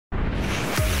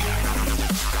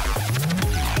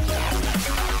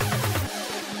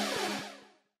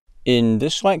In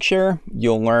this lecture,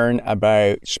 you'll learn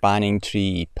about spanning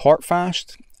tree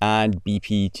Portfast and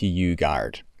BPDU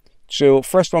Guard. So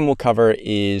first one we'll cover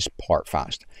is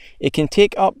Portfast. It can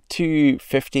take up to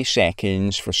 50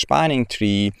 seconds for spanning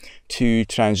tree to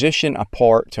transition a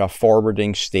port to a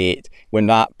forwarding state when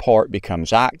that port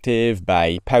becomes active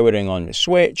by powering on the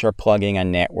switch or plugging a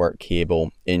network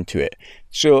cable into it.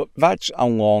 So that's a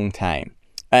long time.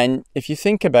 And if you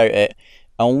think about it,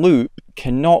 a loop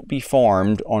cannot be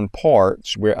formed on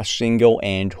ports where a single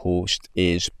end host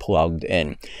is plugged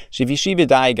in. So if you see the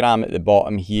diagram at the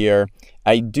bottom here,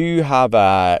 I do have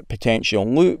a potential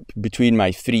loop between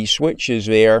my three switches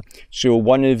there. So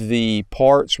one of the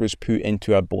ports was put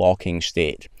into a blocking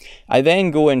state. I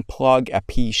then go and plug a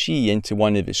PC into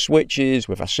one of the switches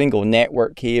with a single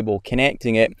network cable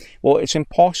connecting it. Well, it's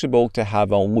impossible to have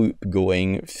a loop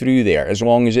going through there as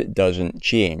long as it doesn't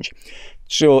change.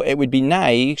 So it would be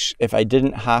nice if I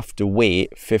didn't have to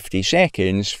wait 50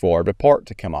 seconds for the port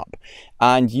to come up.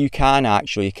 And you can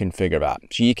actually configure that.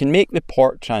 So you can make the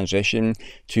port transition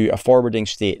to a forwarding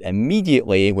state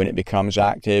immediately when it becomes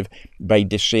active by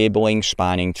disabling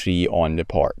spanning tree on the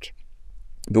port.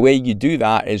 The way you do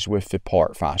that is with the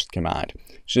Portfast command.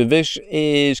 So this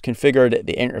is configured at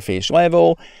the interface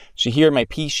level. So here my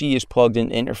PC is plugged in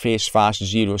interface fast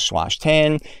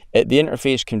 0/10. At the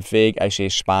interface config, I say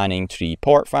spanning tree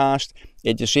Portfast.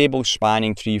 It disables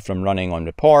spanning tree from running on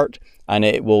the port, and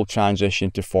it will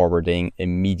transition to forwarding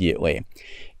immediately.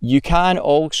 You can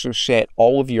also set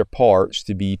all of your ports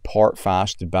to be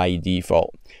Portfast by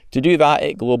default. To do that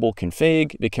at global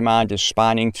config, the command is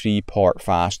spanning tree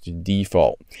Portfast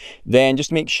default. Then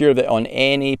just make sure that on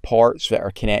any ports that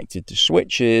are connected to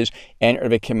switches, enter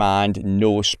the command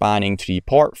no spanning tree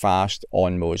Portfast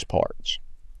on those ports.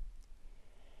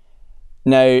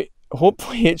 Now,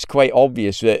 hopefully it's quite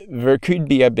obvious that there could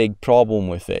be a big problem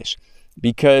with this.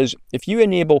 Because if you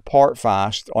enable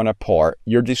Portfast on a port,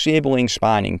 you're disabling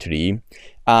spanning tree,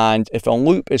 and if a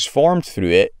loop is formed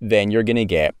through it, then you're going to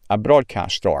get a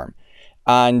broadcast storm.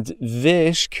 And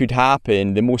this could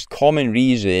happen. The most common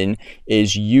reason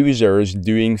is users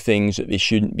doing things that they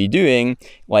shouldn't be doing,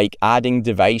 like adding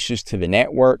devices to the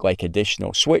network, like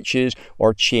additional switches,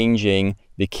 or changing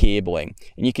the cabling.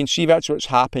 And you can see that's what's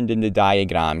happened in the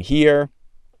diagram here.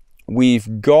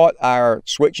 We've got our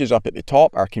switches up at the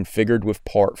top are configured with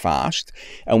Portfast,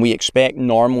 and we expect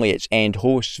normally it's end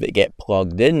hosts that get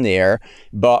plugged in there,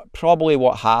 but probably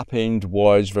what happened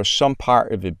was there's some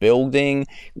part of the building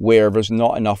where there's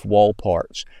not enough wall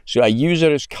ports. So a user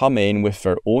has come in with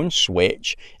their own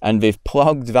switch and they've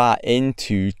plugged that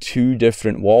into two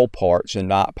different wall ports in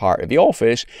that part of the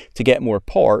office to get more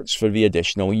ports for the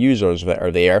additional users that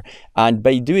are there, and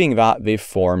by doing that they've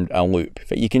formed a loop.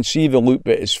 But you can see the loop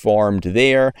that is formed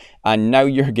there, and now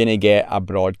you're going to get a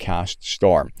broadcast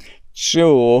storm.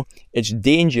 So it's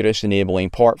dangerous enabling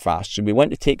Portfast. So we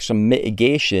want to take some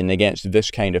mitigation against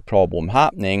this kind of problem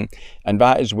happening, and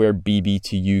that is where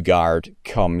BPDU Guard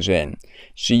comes in.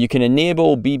 So you can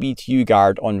enable BPDU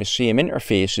Guard on the same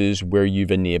interfaces where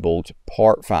you've enabled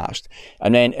Portfast.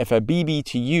 And then if a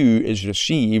BPDU is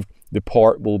received, the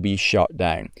port will be shut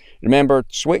down. Remember,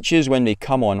 switches, when they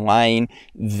come online,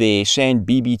 they send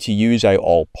BPDUs out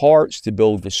all ports to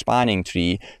build the spanning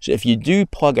tree. So if you do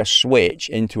plug a switch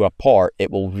into a port, it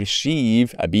will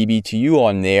receive a BPDU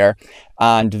on there,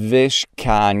 and this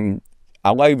can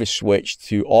allow the switch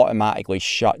to automatically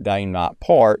shut down that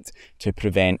port to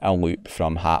prevent a loop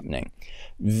from happening.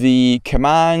 The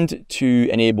command to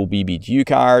enable BPDU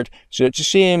Guard, so it's the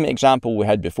same example we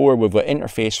had before with the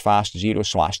interface fast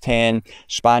 0/10,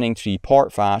 spanning tree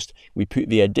Portfast. We put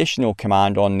the additional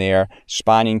command on there,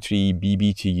 spanning tree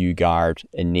BPDU Guard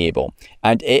enable.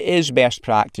 And it is best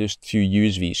practice to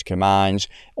use these commands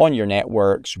on your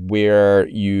networks where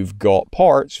you've got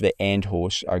ports that end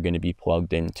hosts are going to be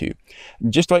plugged into.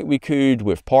 Just like we could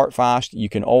with Portfast, you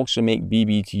can also make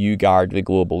BPDU Guard the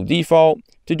global default.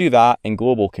 To do that, in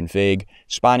global config,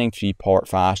 spanning tree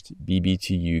Portfast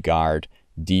BPDU Guard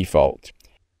default.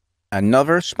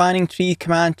 Another spanning tree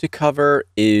command to cover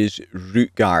is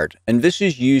root guard, and this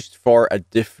is used for a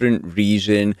different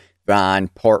reason than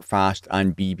Portfast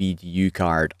and BPDU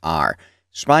Guard are.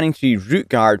 Spanning tree root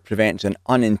guard prevents an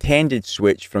unintended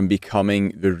switch from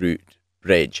becoming the root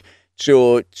bridge.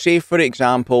 So say, for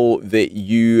example, that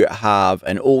you have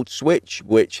an old switch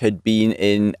which had been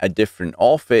in a different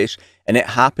office and it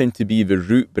happened to be the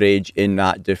root bridge in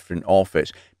that different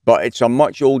office. but it's a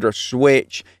much older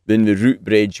switch than the root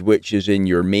bridge which is in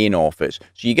your main office.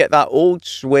 So you get that old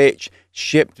switch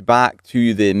shipped back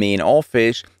to the main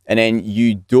office, and then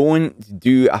you don't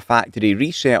do a factory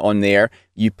reset on there.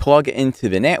 You plug it into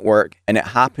the network and it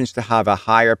happens to have a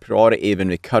higher priority than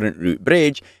the current root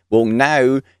bridge. Well,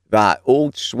 now that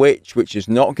old switch, which is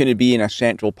not going to be in a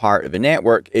central part of the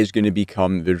network, is going to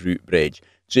become the root bridge.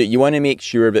 So you want to make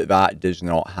sure that that does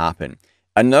not happen.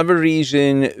 Another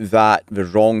reason that the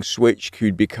wrong switch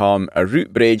could become a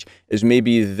root bridge is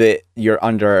maybe that you're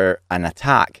under an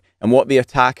attack. And what the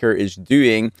attacker is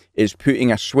doing is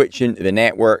putting a switch into the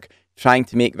network, trying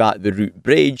to make that the root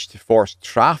bridge to force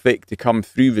traffic to come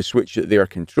through the switch that they're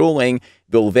controlling.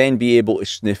 They'll then be able to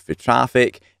sniff the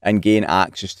traffic and gain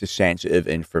access to sensitive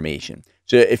information.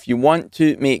 So if you want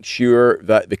to make sure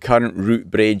that the current root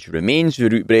bridge remains the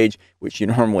root bridge, which you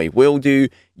normally will do,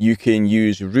 you can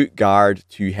use Root Guard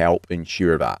to help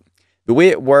ensure that. The way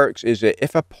it works is that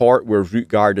if a port where Root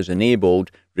Guard is enabled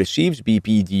receives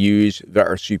BPDUs that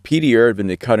are superior than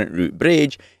the current root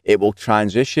bridge, it will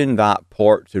transition that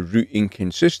port to root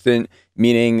inconsistent,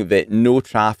 meaning that no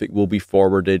traffic will be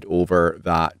forwarded over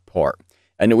that port.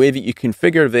 And the way that you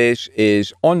configure this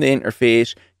is on the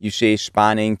interface, you say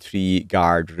spanning tree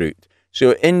guard root.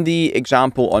 So in the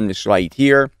example on the slide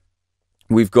here,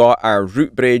 we've got our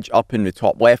root bridge up in the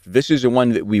top left. This is the one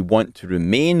that we want to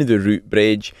remain the root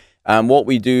bridge. And what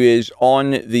we do is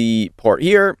on the port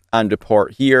here and the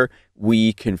port here,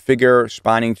 we configure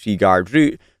spanning tree guard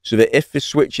root so that if the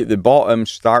switch at the bottom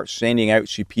starts sending out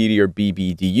superior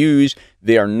BPDUs,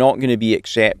 they are not going to be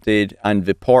accepted, and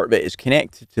the port that is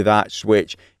connected to that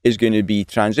switch is going to be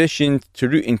transitioned to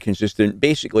root inconsistent,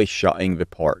 basically shutting the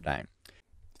port down.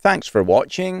 Thanks for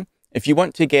watching. If you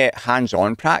want to get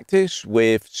hands-on practice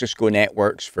with Cisco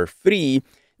networks for free,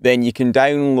 then you can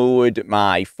download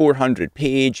my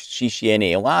 400-page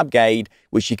CCNA Lab Guide,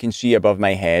 which you can see above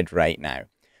my head right now.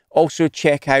 Also,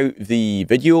 check out the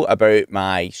video about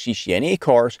my CCNA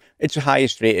course. It's the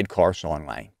highest rated course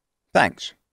online. Thanks.